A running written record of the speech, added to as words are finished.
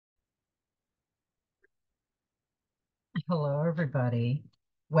Hello, everybody.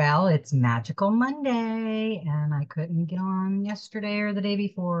 Well, it's Magical Monday, and I couldn't get on yesterday or the day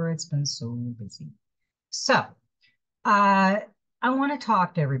before. It's been so busy. So, I want to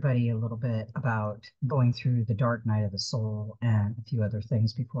talk to everybody a little bit about going through the dark night of the soul and a few other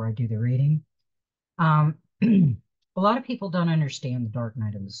things before I do the reading. A lot of people don't understand the dark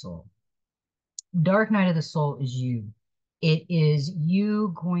night of the soul. Dark night of the soul is you. It is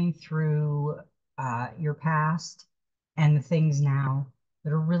you going through your past and the things now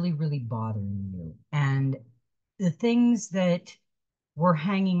that are really, really bothering you. And the things that we're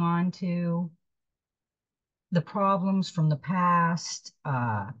hanging on to, the problems from the past,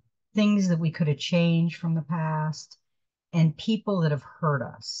 things that we could have changed from the past, and people that have hurt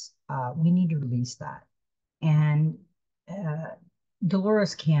us. We need to release that. And uh,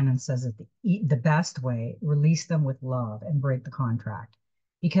 Dolores Cannon says that the best way, release them with love and break the contract.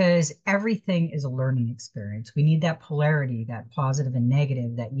 Because everything is a learning experience. We need that polarity, that positive and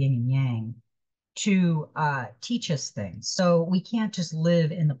negative, that yin and yang to teach us things. So we can't just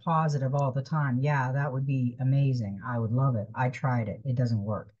live in the positive all the time. Yeah, that would be amazing. I would love it. I tried it. It doesn't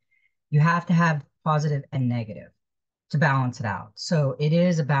work. You have to have positive and negative to balance it out. So it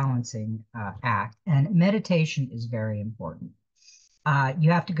is a balancing act, and meditation is very important. You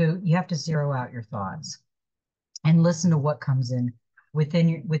have to zero out your thoughts and listen to what comes in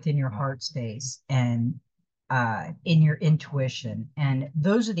within your heart space and in your intuition. And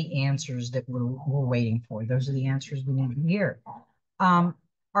those are the answers that we're waiting for. Those are the answers we need to hear. Um,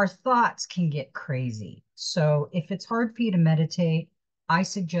 our thoughts can get crazy. So if it's hard for you to meditate, I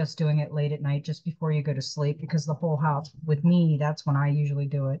suggest doing it late at night just before you go to sleep because the whole house, with me, that's when I usually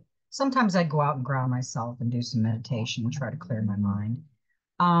do it. Sometimes I go out and ground myself and do some meditation and try to clear my mind.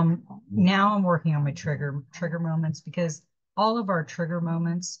 Now I'm working on my trigger moments because all of our trigger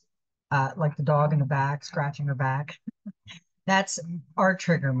moments, like the dog in the back scratching her back, that's our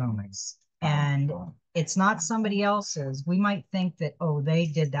trigger moments. And it's not somebody else's. We might think that, oh, they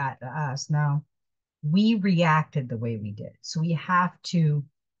did that to us. No, we reacted the way we did. So we have to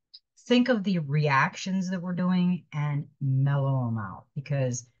think of the reactions that we're doing and mellow them out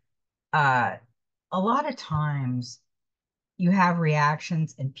because uh, a lot of times you have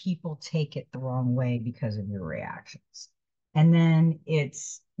reactions and people take it the wrong way because of your reactions. And then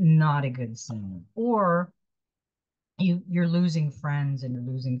it's not a good scene. Or you're losing friends and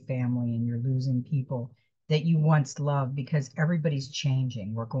you're losing family and you're losing people that you once loved because everybody's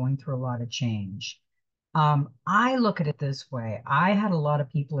changing. We're going through a lot of change. I look at it this way. I had a lot of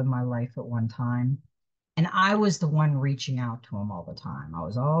people in my life at one time, and I was the one reaching out to them all the time. I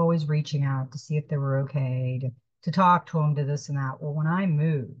was always reaching out to see if they were okay, to talk to them, to this and that. Well, when I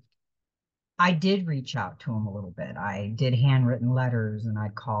moved, I did reach out to them a little bit. I did handwritten letters and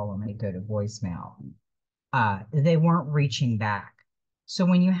I'd call them and it'd go to voicemail. They weren't reaching back. So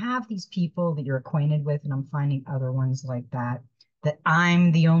when you have these people that you're acquainted with, and I'm finding other ones like that, that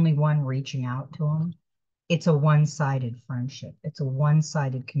I'm the only one reaching out to them, it's a one-sided friendship. It's a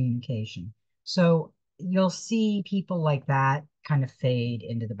one-sided communication. So you'll see people like that kind of fade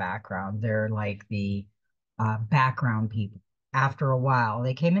into the background. They're like the background people. After a while,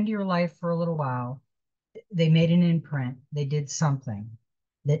 they came into your life for a little while. They made an imprint. They did something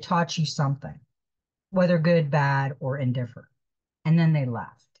that taught you something, whether good, bad, or indifferent. And then they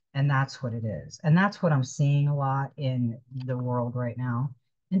left. And that's what it is. And that's what I'm seeing a lot in the world right now.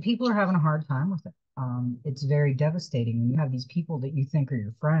 And people are having a hard time with it. It's very devastating when you have these people that you think are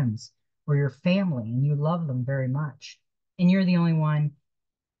your friends or your family and you love them very much. And you're the only one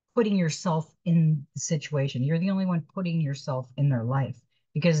putting yourself in the situation. You're the only one putting yourself in their life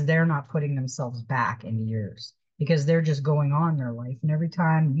because they're not putting themselves back into yours because they're just going on their life. And every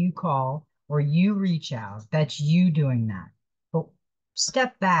time you call or you reach out, that's you doing that. But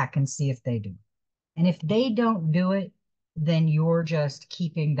step back and see if they do. And if they don't do it, then you're just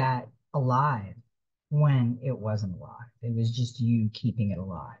keeping that alive when it wasn't alive. It was just you keeping it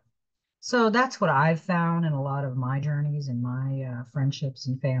alive. So that's what I've found in a lot of my journeys and my friendships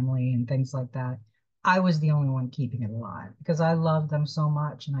and family and things like that. I was the only one keeping it alive because I loved them so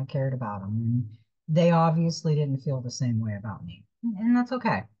much and I cared about them. And they obviously didn't feel the same way about me. And that's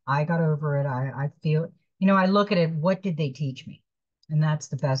okay. I got over it. I feel, I look at it, what did they teach me? And that's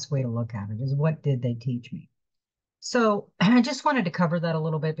the best way to look at it is what did they teach me? So I just wanted to cover that a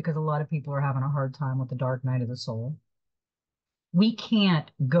little bit because a lot of people are having a hard time with the dark night of the soul. We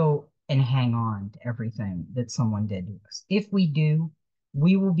can't go and hang on to everything that someone did to us. If we do,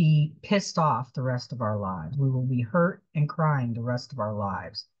 we will be pissed off the rest of our lives. We will be hurt and crying the rest of our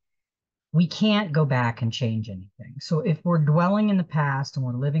lives. We can't go back and change anything. So if we're dwelling in the past and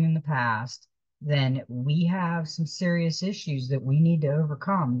we're living in the past, then we have some serious issues that we need to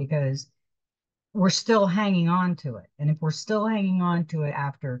overcome because we're still hanging on to it. And if we're still hanging on to it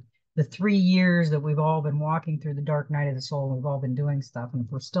after the 3 years that we've all been walking through the dark night of the soul, and we've all been doing stuff, and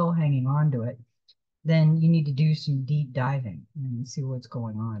if we're still hanging on to it, then you need to do some deep diving and see what's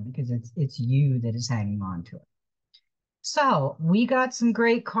going on because it's you that is hanging on to it. So we got some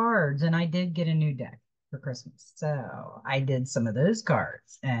great cards, and I did get a new deck for Christmas. So I did some of those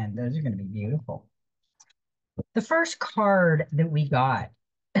cards, and those are going to be beautiful. The first card that we got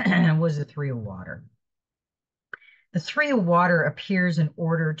was the Three of Water. The Three of Water appears in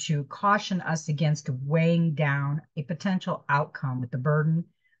order to caution us against weighing down a potential outcome with the burden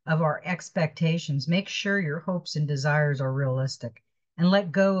of our expectations. Make sure your hopes and desires are realistic and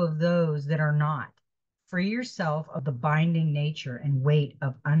let go of those that are not. Free yourself of the binding nature and weight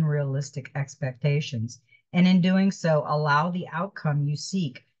of unrealistic expectations. And in doing so, allow the outcome you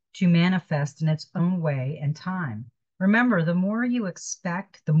seek to manifest in its own way and time. Remember, the more you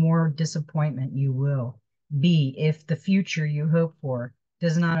expect, the more disappointment you will be if the future you hope for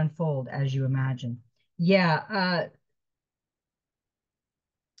does not unfold as you imagine. Yeah,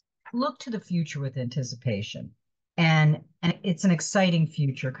 look to the future with anticipation. And it's an exciting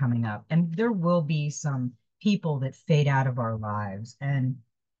future coming up. And there will be some people that fade out of our lives. And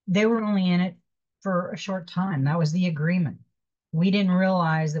they were only in it for a short time. That was the agreement. We didn't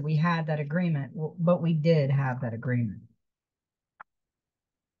realize that we had that agreement, but we did have that agreement.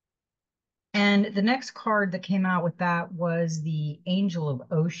 And the next card that came out with that was the Angel of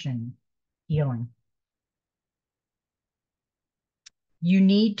Ocean Healing. You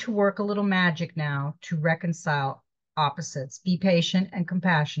need to work a little magic now to reconcile opposites. Be patient and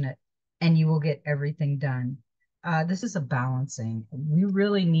compassionate, and you will get everything done. This is a balancing. We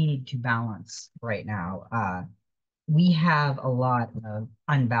really need to balance right now. We have a lot of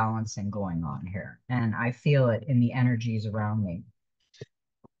unbalancing going on here, and I feel it in the energies around me.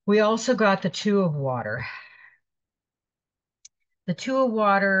 We also got the Two of Water. The Two of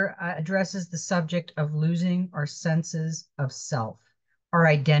Water addresses the subject of losing our senses of self, our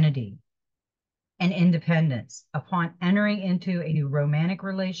identity, and independence upon entering into a new romantic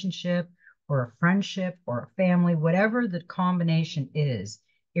relationship or a friendship or a family, whatever the combination is.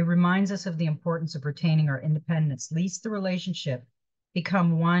 It reminds us of the importance of retaining our independence, lest the relationship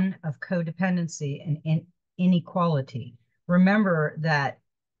become one of codependency and inequality. Remember that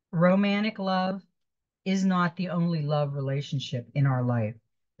romantic love is not the only love relationship in our life.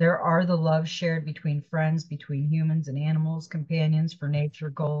 There are the love shared between friends, between humans and animals, companions for nature,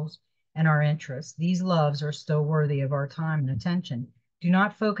 goals, and our interests. These loves are still worthy of our time and attention. Do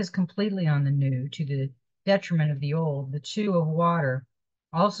not focus completely on the new to the detriment of the old. The Two of Water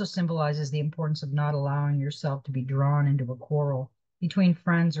also symbolizes the importance of not allowing yourself to be drawn into a quarrel between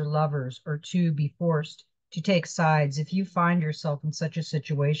friends or lovers or to be forced to take sides. If you find yourself in such a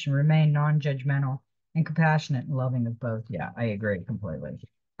situation, remain non-judgmental and compassionate and loving of both. Yeah, I agree completely.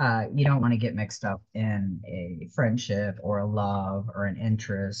 You don't want to get mixed up in a friendship or a love or an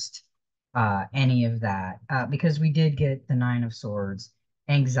interest, any of that, because we did get the Nine of Swords,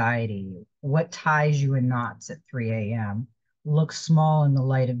 anxiety, what ties you in knots at 3 a.m. Look small in the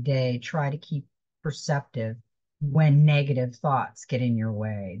light of day. Try to keep perceptive when negative thoughts get in your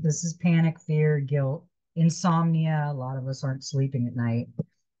way. This is panic, fear, guilt, insomnia. A lot of us aren't sleeping at night.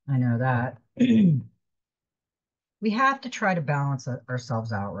 I know that. We have to try to balance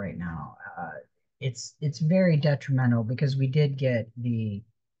ourselves out right now. It's very detrimental because we did get the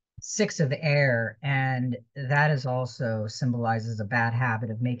Six of Air, and that is also symbolizes a bad habit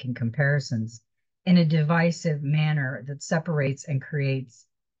of making comparisons in a divisive manner that separates and creates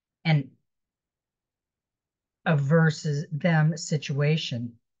an a versus them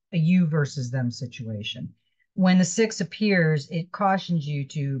situation, a you versus them situation. When the six appears, it cautions you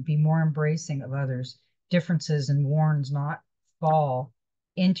to be more embracing of others' differences and warns not fall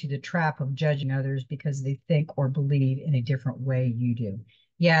into the trap of judging others because they think or believe in a different way you do.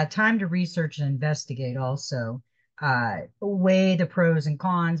 Yeah, time to research and investigate also. Weigh the pros and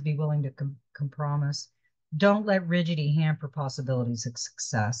cons, be willing to compromise. Don't let rigidity hamper possibilities of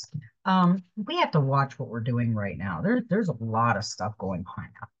success. We have to watch what we're doing right now. There's a lot of stuff going on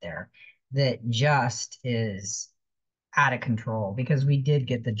out there that just is out of control because we did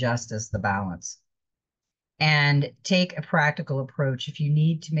get the justice, the balance. And take a practical approach. If you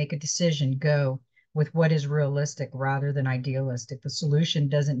need to make a decision, go with what is realistic rather than idealistic. The solution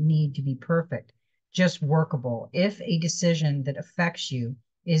doesn't need to be perfect, just workable. If a decision that affects you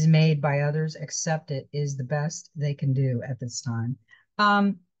is made by others, accept it is the best they can do at this time.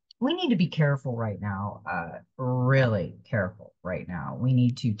 We need to be careful right now, really careful right now. We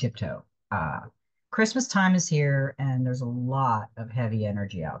need to tiptoe Uh, Christmas time is here, and there's a lot of heavy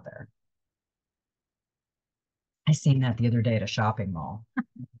energy out there. I seen that the other day at a shopping mall.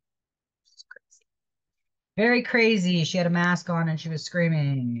 It's crazy. Very crazy. She had a mask on and she was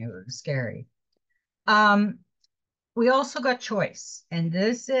screaming. It was scary. Um, we also got choice, and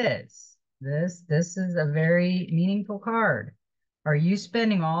this is a very meaningful card. Are you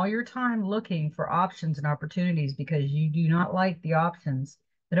spending all your time looking for options and opportunities because you do not like the options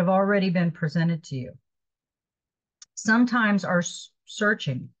that have already been presented to you? Sometimes our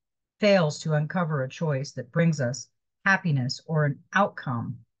searching fails to uncover a choice that brings us happiness or an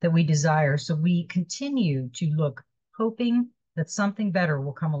outcome that we desire. So we continue to look, hoping that something better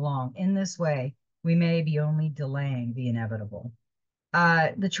will come along. In this way, we may be only delaying the inevitable.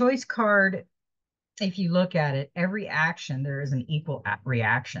 The choice card, if you look at it, every action, there is an equal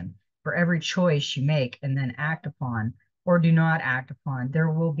reaction. For every choice you make and then act upon or do not act upon,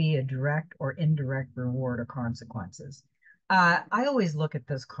 there will be a direct or indirect reward or consequences. I always look at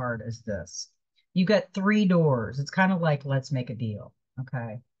this card as this. You got three doors. It's kind of like let's make a deal.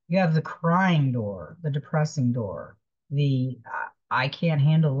 Okay. You have the crying door, the depressing door, the I can't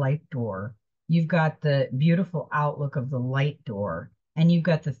handle life door. You've got the beautiful outlook of the light door, and you've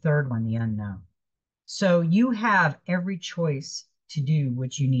got the third one, the unknown. So you have every choice to do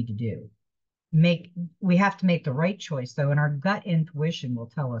what you need to do. Make We have to make the right choice though, and our gut intuition will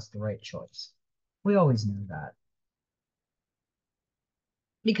tell us the right choice. We always know that.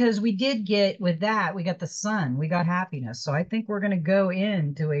 Because we did get with that, we got the sun, we got happiness. So I think we're going to go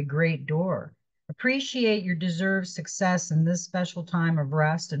into a great door. Appreciate your deserved success in this special time of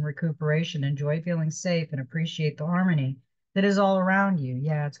rest and recuperation. Enjoy feeling safe and appreciate the harmony that is all around you.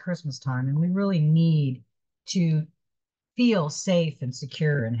 Yeah, it's Christmas time, and we really need to feel safe and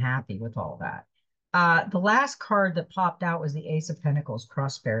secure and happy with all that. The last card that popped out was the Ace of Pentacles,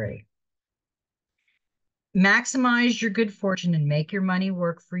 prosperity. Maximize your good fortune and make your money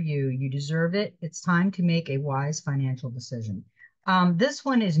work for you. You deserve it. It's time to make a wise financial decision. This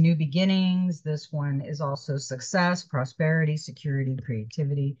one is new beginnings. This one is also success, prosperity, security,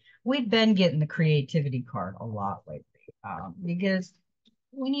 creativity. We've been getting the creativity card a lot lately because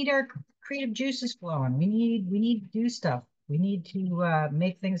we need our creative juices flowing. We need to do stuff. We need to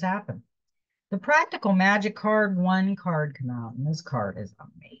make things happen. The practical magic card, one card come out, and this card is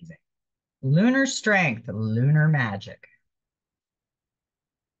amazing. Lunar strength, lunar magic.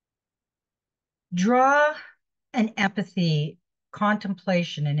 Draw an empathy,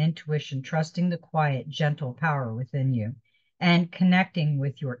 contemplation, and intuition, trusting the quiet, gentle power within you and connecting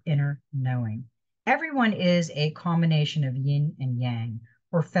with your inner knowing. Everyone is a combination of yin and yang,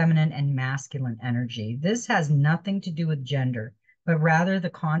 or feminine and masculine energy. This has nothing to do with gender, but rather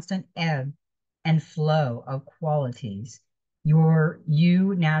the constant ebb and flow of qualities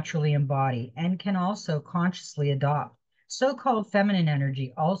you naturally embody and can also consciously adopt. So-called feminine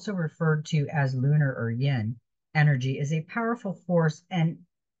energy, also referred to as lunar or yin energy, is a powerful force and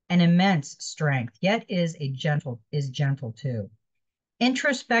an immense strength, yet is gentle too.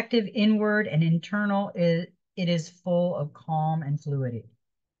 Introspective, inward, and internal, it is full of calm and fluidity.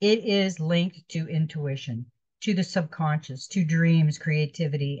 It is linked to intuition, to the subconscious, to dreams,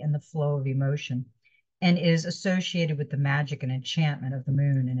 creativity, and the flow of emotion, and is associated with the magic and enchantment of the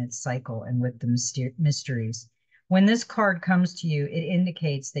moon and its cycle and with the mysteries. When this card comes to you, it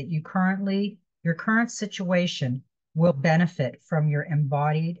indicates that your current situation will benefit from your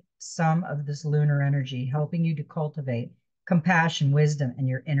embodied sum of this lunar energy, helping you to cultivate compassion, wisdom, and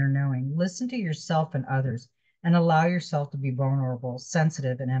your inner knowing. Listen to yourself and others and allow yourself to be vulnerable,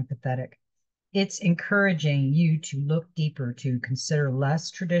 sensitive, and empathetic. It's encouraging you to look deeper, to consider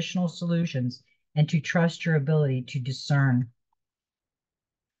less traditional solutions, and to trust your ability to discern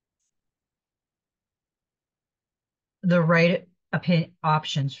the right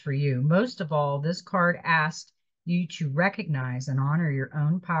options for you. Most of all, this card asks you to recognize and honor your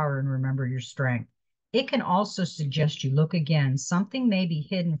own power and remember your strength. It can also suggest you look again. Something may be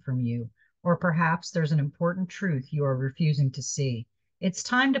hidden from you, or perhaps there's an important truth you are refusing to see. It's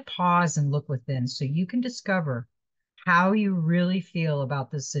time to pause and look within so you can discover how you really feel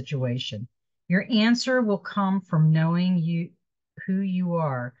about this situation. Your answer will come from knowing who you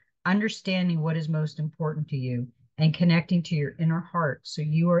are, understanding what is most important to you, and connecting to your inner heart so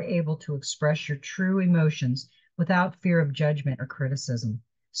you are able to express your true emotions without fear of judgment or criticism.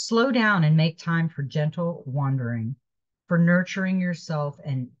 Slow down and make time for gentle wandering, for nurturing yourself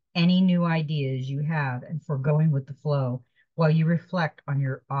and any new ideas you have, and for going with the flow while you reflect on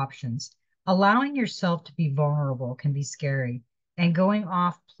your options. Allowing yourself to be vulnerable can be scary, and going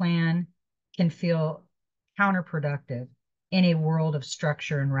off plan can feel counterproductive. in a world of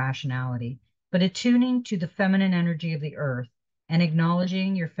structure and rationality. But attuning to the feminine energy of the earth and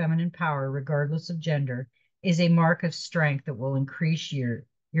acknowledging your feminine power, regardless of gender, is a mark of strength that will increase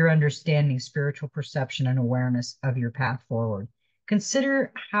your understanding, spiritual perception, and awareness of your path forward.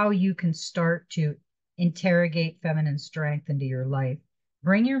 Consider how you can start to interrogate feminine strength into your life.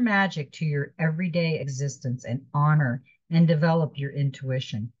 Bring your magic to your everyday existence and honor and develop your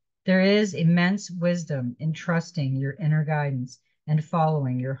intuition. There is immense wisdom in trusting your inner guidance and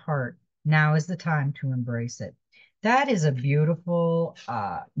following your heart. Now is the time to embrace it. That is a beautiful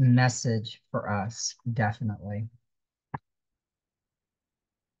message for us, definitely.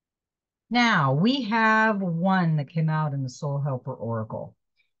 Now, we have one that came out in the Soul Helper Oracle,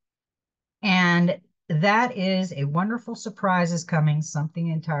 and that is a wonderful surprise is coming. Something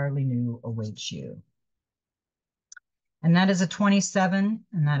entirely new awaits you. And that is a 27,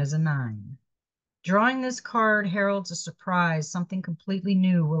 and that is a 9. Drawing this card heralds a surprise. Something completely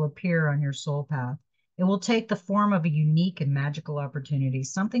new will appear on your soul path. It will take the form of a unique and magical opportunity,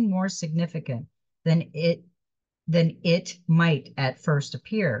 something more significant than it might at first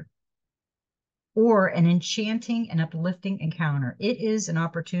appear, or an enchanting and uplifting encounter. It is an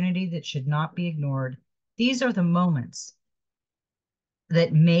opportunity that should not be ignored. These are the moments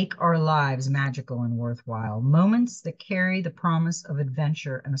that make our lives magical and worthwhile, moments that carry the promise of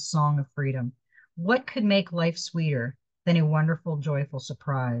adventure and a song of freedom. What could make life sweeter than a wonderful, joyful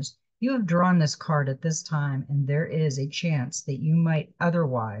surprise? You have drawn this card at this time, and there is a chance that you might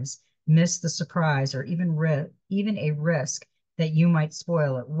otherwise miss the surprise or even a risk that you might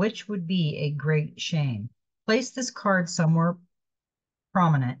spoil it, which would be a great shame. Place this card somewhere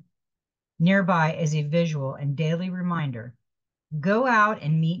prominent nearby as a visual and daily reminder. Go out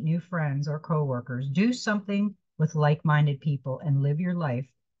and meet new friends or coworkers. Do something with like-minded people and live your life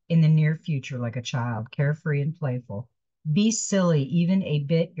in the near future like a child, carefree and playful. Be silly, even a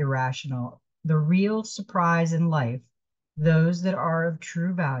bit irrational. The real surprise in life, those that are of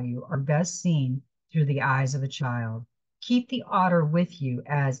true value, are best seen through the eyes of a child. Keep the otter with you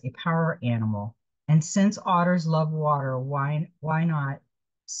as a power animal. And since otters love water, why not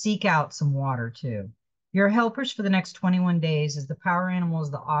seek out some water too? Your helpers for the next 21 days is the power animal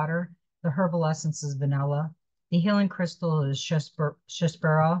is the otter, the herbal essence is vanilla, the healing crystal is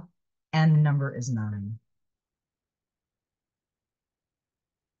Shespera, and the number is 9.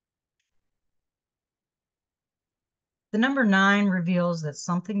 The number 9 reveals that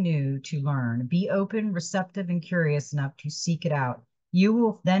something new to learn. Be open, receptive, and curious enough to seek it out. You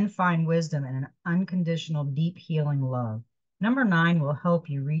will then find wisdom and an unconditional, deep healing love. Number 9 will help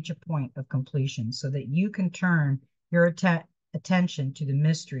you reach a point of completion so that you can turn your attention to the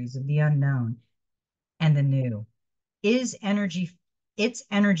mysteries of the unknown and the new. Its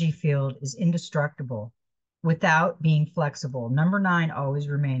energy field is indestructible without being flexible. Number 9 always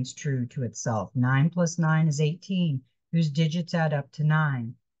remains true to itself. 9 plus 9 is 18, whose digits add up to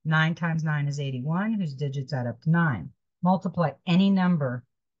 9. 9 times 9 is 81, whose digits add up to 9. Multiply any number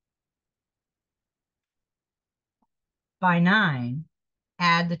by 9,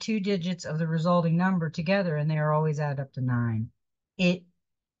 add the 2 digits of the resulting number together, and they are always add up to 9. It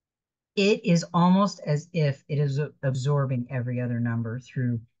is almost as if it is absorbing every other number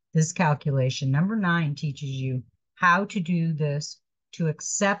through this calculation. Number 9 teaches you how to do this, to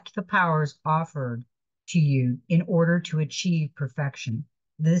accept the powers offered to you in order to achieve perfection.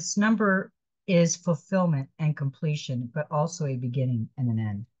 This number is fulfillment and completion, but also a beginning and an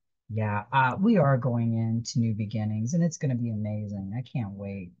end. Yeah, we are going into new beginnings, and it's going to be amazing. I can't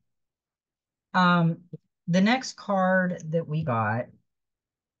wait. The next card that we got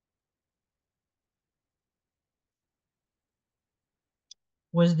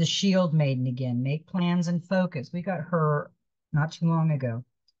was the Shield Maiden again. Make plans and focus. We got her not too long ago.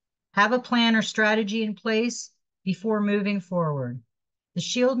 Have a plan or strategy in place before moving forward. The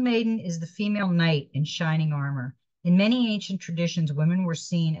Shield Maiden is the female knight in shining armor. In many ancient traditions, women were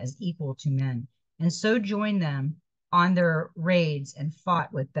seen as equal to men, and so joined them on their raids and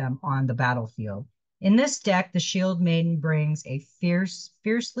fought with them on the battlefield. In this deck, the Shield Maiden brings a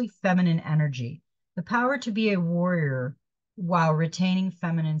fiercely feminine energy, the power to be a warrior while retaining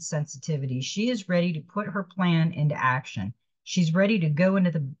feminine sensitivity. She is ready to put her plan into action. She's ready to go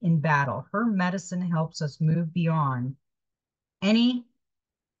in battle. Her medicine helps us move beyond any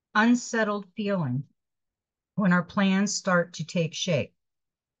unsettled feeling when our plans start to take shape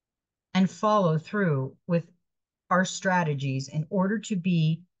and follow through with our strategies in order to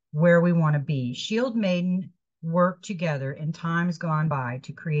be where we want to be. Shield Maiden worked together in times gone by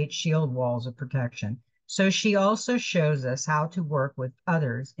to create shield walls of protection. So she also shows us how to work with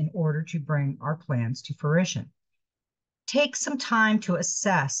others in order to bring our plans to fruition. Take some time to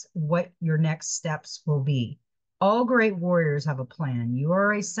assess what your next steps will be. All great warriors have a plan. You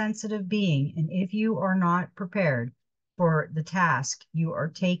are a sensitive being, and if you are not prepared for the task you are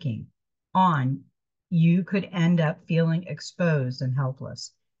taking on, you could end up feeling exposed and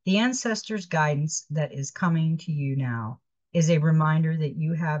helpless. The ancestors' guidance that is coming to you now is a reminder that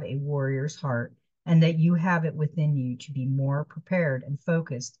you have a warrior's heart and that you have it within you to be more prepared and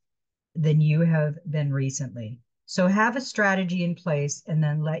focused than you have been recently. So have a strategy in place and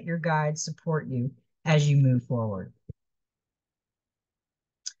then let your guides support you as you move forward.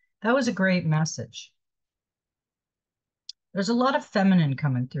 That was a great message. There's a lot of feminine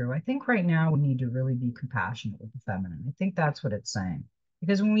coming through. I think right now we need to really be compassionate with the feminine. I think that's what it's saying.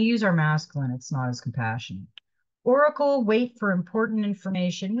 Because when we use our masculine, it's not as compassionate. Oracle, wait for important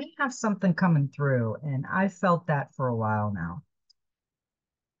information. We have something coming through, and I've felt that for a while now.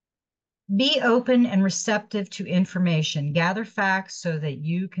 Be open and receptive to information. Gather facts so that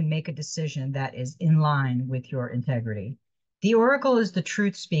you can make a decision that is in line with your integrity. The Oracle is the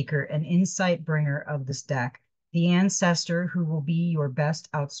truth speaker and insight bringer of this deck, the ancestor who will be your best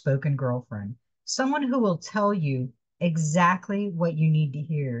outspoken girlfriend, someone who will tell you exactly what you need to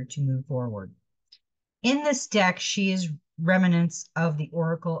hear to move forward. In this deck, she is remnants of the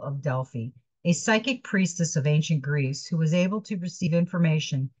Oracle of Delphi, a psychic priestess of ancient Greece who was able to receive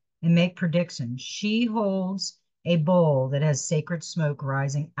information and make predictions. She holds a bowl that has sacred smoke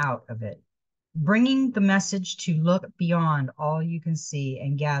rising out of it, bringing the message to look beyond all you can see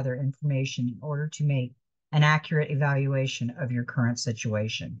and gather information in order to make an accurate evaluation of your current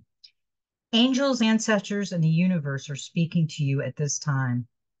situation. Angels, ancestors, and the universe are speaking to you at this time.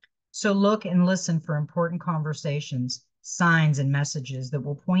 So look and listen for important conversations, signs, and messages that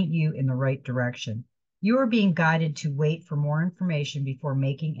will point you in the right direction. You are being guided to wait for more information before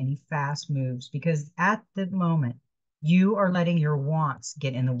making any fast moves because at the moment, you are letting your wants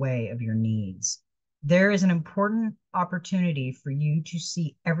get in the way of your needs. There is an important opportunity for you to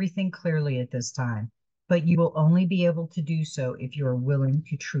see everything clearly at this time, but you will only be able to do so if you are willing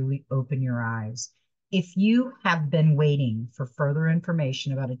to truly open your eyes. If you have been waiting for further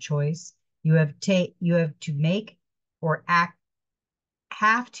information about a choice you have to make or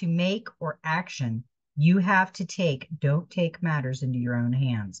action you have to take, don't take matters into your own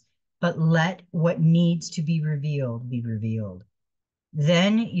hands, but let what needs to be revealed be revealed.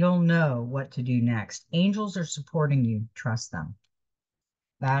 Then you'll know what to do next. Angels are supporting you. Trust them.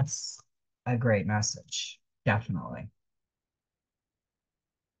 That's a great message. Definitely.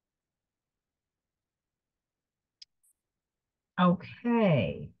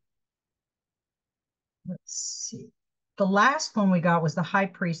 Okay. Let's see. The last one we got was the High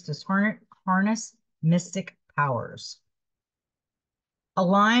Priestess, harness mystic powers.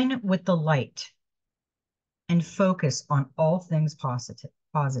 Align with the light and focus on all things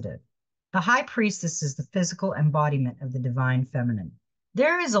positive. The High Priestess is the physical embodiment of the divine feminine.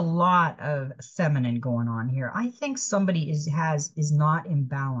 There is a lot of feminine going on here. I think somebody is not in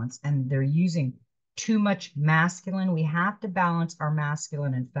balance and they're using too much masculine. We have to balance our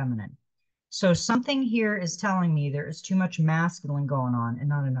masculine and feminine. So something here is telling me there is too much masculine going on and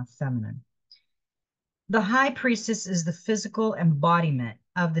not enough feminine. The high priestess is the physical embodiment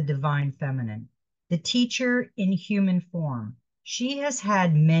of the divine feminine, the teacher in human form. She has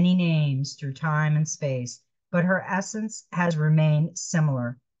had many names through time and space, but her essence has remained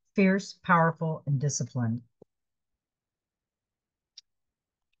similar, fierce, powerful, and disciplined.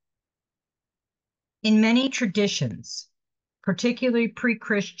 In many traditions, particularly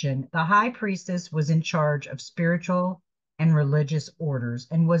pre-Christian, the high priestess was in charge of spiritual and religious orders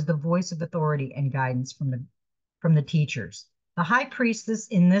and was the voice of authority and guidance from the teachers. The high priestess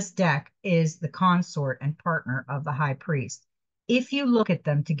in this deck is the consort and partner of the high priest. If you look at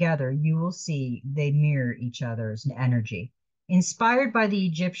them together, you will see they mirror each other's energy. Inspired by the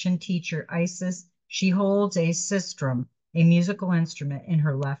Egyptian teacher Isis, she holds a sistrum, a musical instrument, in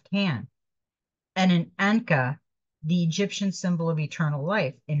her left hand, and an anka, the Egyptian symbol of eternal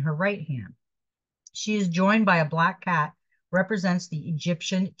life, in her right hand. She is joined by a black cat, represents the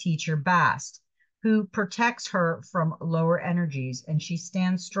Egyptian teacher Bast, who protects her from lower energies, and she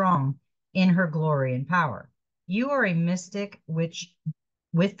stands strong in her glory and power. You are a mystic which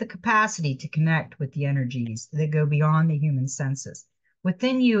with the capacity to connect with the energies that go beyond the human senses.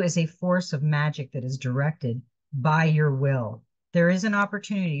 Within you is a force of magic that is directed by your will. There is an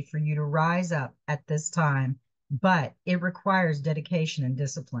opportunity for you to rise up at this time, but it requires dedication and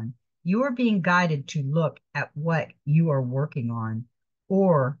discipline. You are being guided to look at what you are working on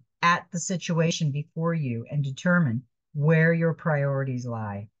or at the situation before you and determine where your priorities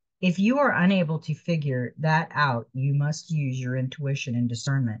lie. If you are unable to figure that out, you must use your intuition and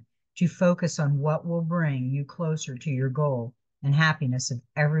discernment to focus on what will bring you closer to your goal and happiness of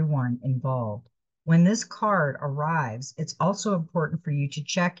everyone involved. When this card arrives, it's also important for you to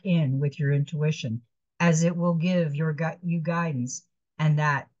check in with your intuition, as it will give you guidance, and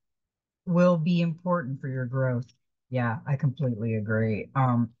that will be important for your growth. Yeah, I completely agree.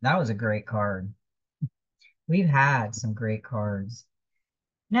 That was a great card. We've had some great cards.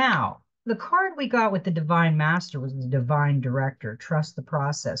 Now, the card we got with the Divine Master was the Divine Director. Trust the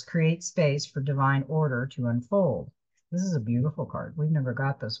process, create space for divine order to unfold. This is a beautiful card. We've never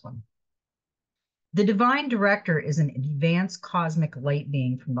got this one. The Divine Director is an advanced cosmic light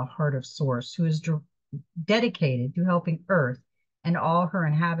being from the heart of Source who is dedicated to helping Earth and all her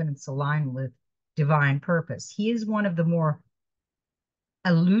inhabitants align with divine purpose. He is one of the more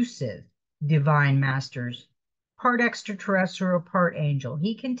elusive divine masters, part extraterrestrial, part angel.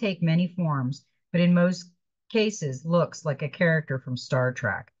 He can take many forms, but in most cases looks like a character from Star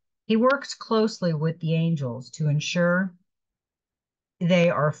Trek. He works closely with the angels to ensure they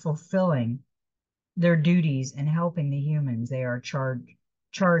are fulfilling their duties and helping the humans they are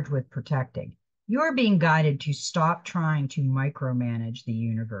charged with protecting. You are being guided to stop trying to micromanage the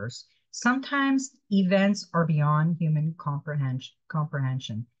universe. Sometimes events are beyond human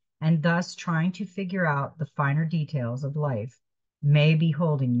comprehension, and thus trying to figure out the finer details of life may be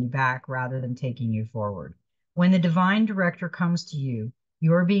holding you back rather than taking you forward. When the divine director comes to you,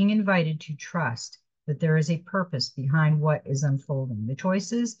 you are being invited to trust that there is a purpose behind what is unfolding. The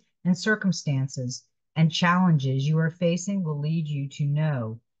choices and circumstances and challenges you are facing will lead you to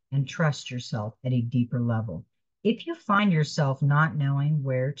know and trust yourself at a deeper level. If you find yourself not knowing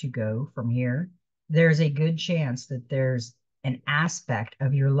where to go from here, there's a good chance that there's an aspect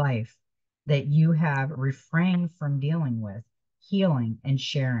of your life that you have refrained from dealing with, healing, and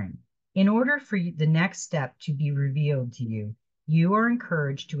sharing. In order for the next step to be revealed to you, you are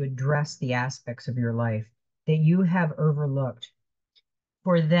encouraged to address the aspects of your life that you have overlooked.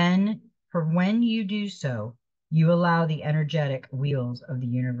 For when you do so, you allow the energetic wheels of the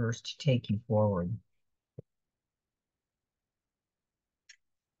universe to take you forward.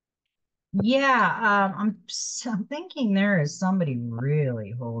 Yeah, I'm thinking there is somebody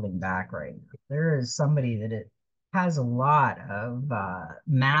really holding back right now. There is somebody that it has a lot of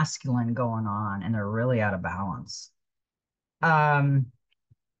masculine going on, and they're really out of balance. Um,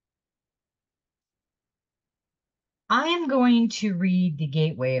 I am going to read the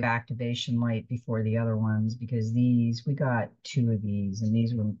Gateway of Activation Light before the other ones because we got two of these and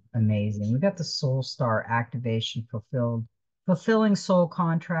these were amazing. We got the Soul Star Activation fulfilling soul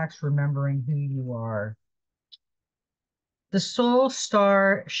contracts, remembering who you are. The Soul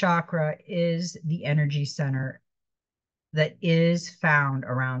Star chakra is the energy center that is found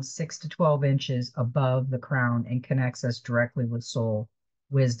around 6 to 12 inches above the crown and connects us directly with soul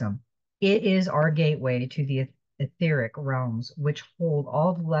wisdom. It is our gateway to the etheric realms, which hold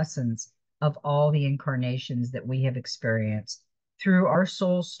all the lessons of all the incarnations that we have experienced. Through our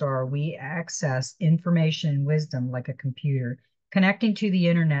soul star, we access information and wisdom like a computer, connecting to the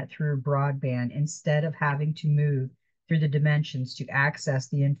internet through broadband instead of having to move through the dimensions to access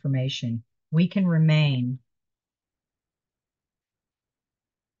the information. We can remain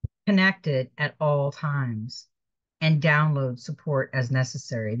connected at all times and download support as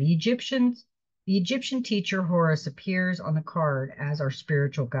necessary. The Egyptian teacher Horus appears on the card as our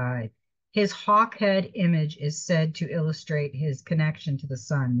spiritual guide. His hawk head image is said to illustrate his connection to the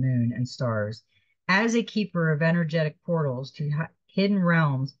sun, moon, and stars. As a keeper of energetic portals to hidden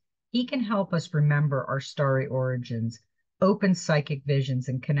realms, he can help us remember our starry origins, open psychic visions,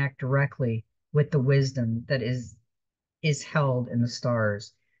 and connect directly with the wisdom that is held in the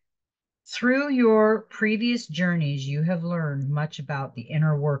stars. Through your previous journeys, you have learned much about the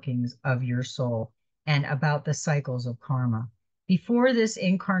inner workings of your soul and about the cycles of karma. Before this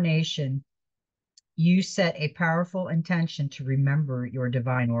incarnation, you set a powerful intention to remember your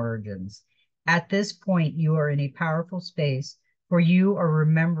divine origins. At this point, you are in a powerful space for you are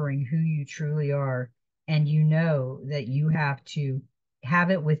remembering who you truly are, and you know that you have to have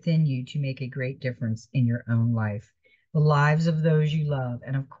it within you to make a great difference in your own life, the lives of those you love,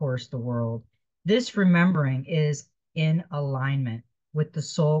 and of course, the world. This remembering is in alignment with the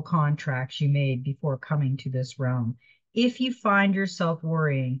soul contracts you made before coming to this realm. If you find yourself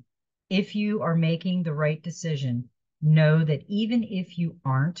worrying, if you are making the right decision, know that even if you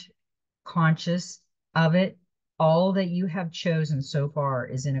aren't conscious of it, all that you have chosen so far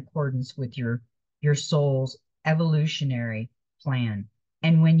is in accordance with your soul's evolutionary plan.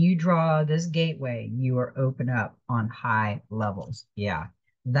 And when you draw this gateway, you are open up on high levels. Yeah.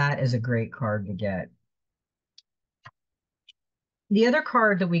 That is a great card to get. The other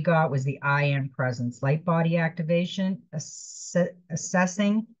card that we got was the I Am Presence, light body activation,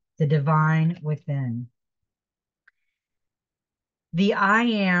 assessing the divine within. The I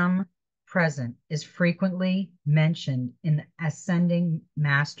am present is frequently mentioned in the ascending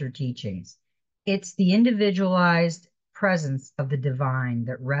master teachings. It's the individualized presence of the divine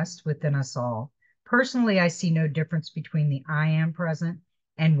that rests within us all. Personally, I see no difference between the I am present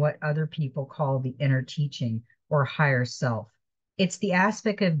and what other people call the inner teaching or higher self. It's the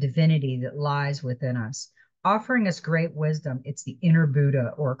aspect of divinity that lies within us, offering us great wisdom. It's the inner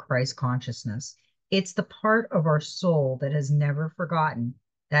Buddha or Christ consciousness. It's the part of our soul that has never forgotten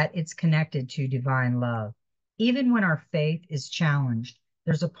that it's connected to divine love. Even when our faith is challenged,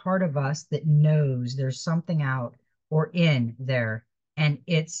 there's a part of us that knows there's something out or in there, and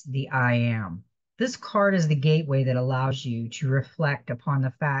it's the I am. This card is the gateway that allows you to reflect upon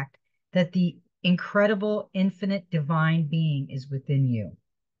the fact that the incredible, infinite, divine being is within you,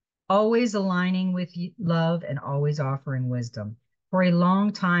 always aligning with love and always offering wisdom. For a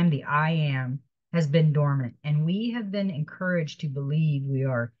long time, the I am has been dormant, and we have been encouraged to believe we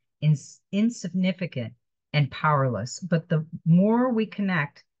are insignificant and powerless. But the more we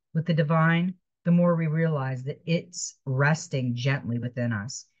connect with the divine, the more we realize that it's resting gently within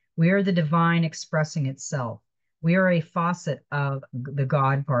us. We are the divine expressing itself. We are a faucet of the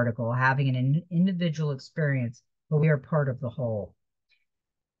God particle, having an individual experience, but we are part of the whole.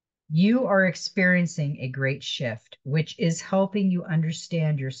 You are experiencing a great shift, which is helping you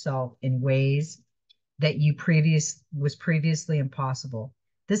understand yourself in ways that was previously impossible.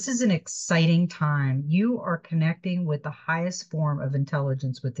 This is an exciting time. You are connecting with the highest form of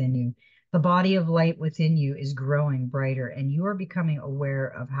intelligence within you. The body of light within you is growing brighter, and you are becoming aware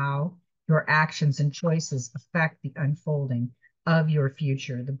of how your actions and choices affect the unfolding of your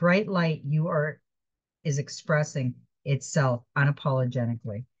future. The bright light you are is expressing itself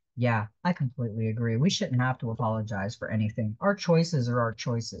unapologetically. Yeah, I completely agree. We shouldn't have to apologize for anything. Our choices are our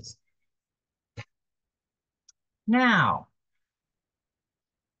choices. Now,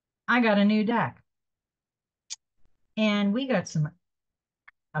 I got a new deck and we got some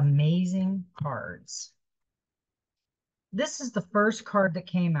amazing cards. This is the first card that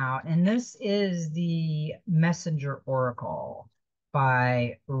came out, and this is the Messenger Oracle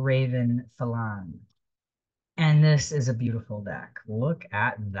by Raven Phelan. And this is a beautiful deck. Look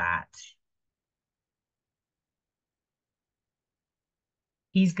at that.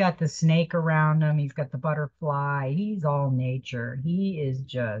 He's got the snake around him. He's got the butterfly. He's all nature. He is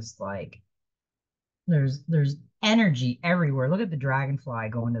just like there's energy everywhere. Look at the dragonfly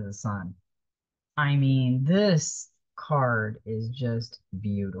going to the sun. I mean, this card is just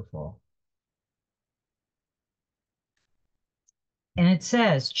beautiful. And it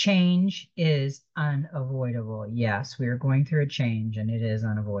says change is unavoidable. Yes, we are going through a change and it is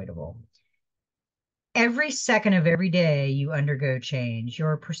unavoidable. Every second of every day, you undergo change.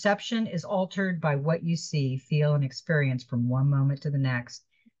 Your perception is altered by what you see, feel, and experience from one moment to the next.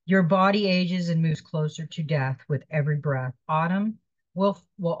 Your body ages and moves closer to death with every breath. Autumn will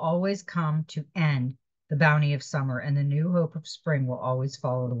always come to end the bounty of summer, and the new hope of spring will always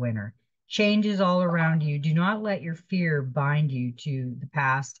follow the winter. Change is all around you. Do not let your fear bind you to the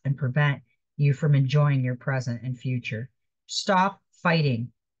past and prevent you from enjoying your present and future. Stop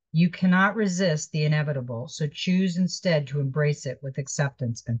fighting. You cannot resist the inevitable, so choose instead to embrace it with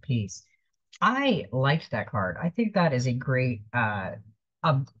acceptance and peace. I liked that card. I think that is a great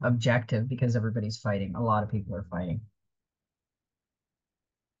objective because everybody's fighting. A lot of people are fighting.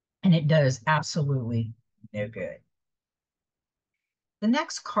 And it does absolutely no good. The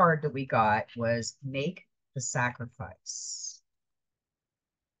next card that we got was Make the Sacrifice.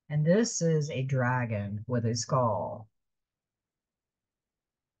 And this is a dragon with a skull.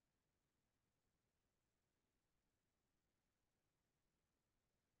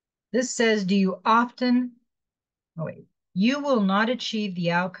 This says, do you often, oh wait, you will not achieve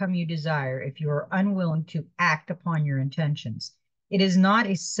the outcome you desire if you are unwilling to act upon your intentions. It is not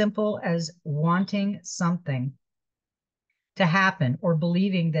as simple as wanting something to happen or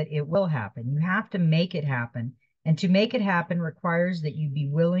believing that it will happen. You have to make it happen. And to make it happen requires that you be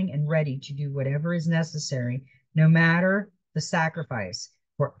willing and ready to do whatever is necessary, no matter the sacrifice.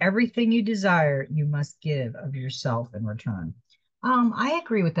 For everything you desire, you must give of yourself in return. I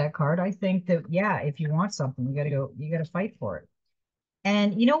agree with that card. I think that, yeah, if you want something, you got to fight for it.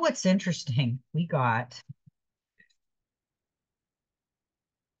 And you know what's interesting? Let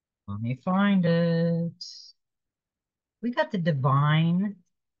me find it. We got the divine,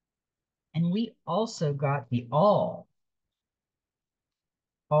 and we also got the all.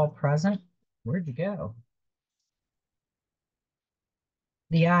 All present. Where'd you go?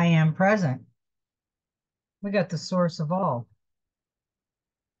 The I am present. We got the source of all.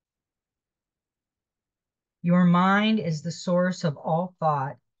 Your mind is the source of all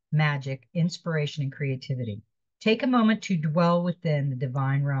thought, magic, inspiration, and creativity. Take a moment to dwell within the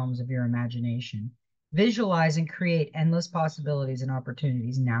divine realms of your imagination. Visualize and create endless possibilities and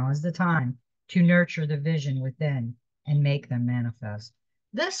opportunities. Now is the time to nurture the vision within and make them manifest.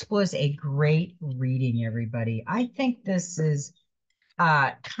 This was a great reading, everybody. I think this is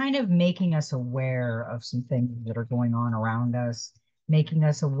kind of making us aware of some things that are going on around us, making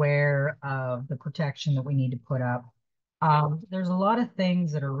us aware of the protection that we need to put up. There's a lot of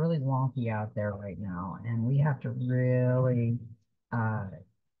things that are really wonky out there right now, and we have to really uh,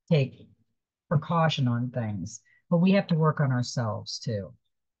 take precaution on things, but we have to work on ourselves too.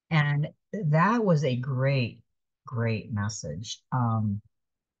 And that was a great, great message.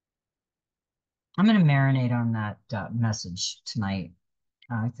 I'm going to marinate on that message tonight.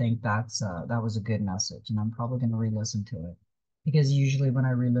 I think that was a good message, and I'm probably going to re-listen to it because usually when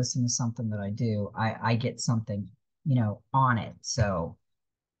I re-listen to something that I do, I get something, on it. So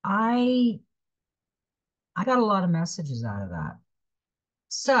I I got a lot of messages out of that.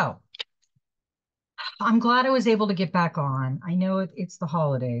 So I'm glad I was able to get back on. I know it's the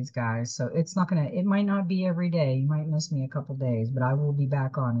holidays, guys, so it might not be every day. You might miss me a couple days, but I will be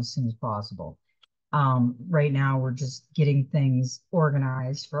back on as soon as possible. Right now, we're just getting things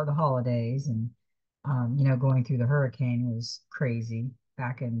organized for the holidays, and going through the hurricane was crazy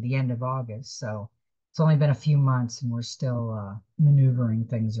back in the end of August. So it's only been a few months, and we're still maneuvering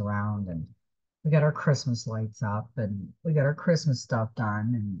things around. And we got our Christmas lights up, and we got our Christmas stuff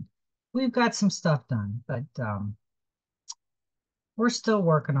done, and we've got some stuff done, but we're still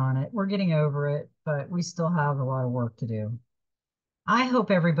working on it. We're getting over it, but we still have a lot of work to do. I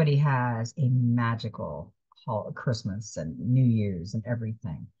hope everybody has a magical Christmas and New Year's and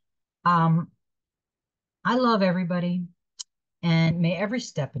everything. Um, I love everybody, and may every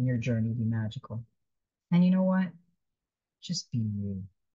step in your journey be magical. And you know what? Just be you.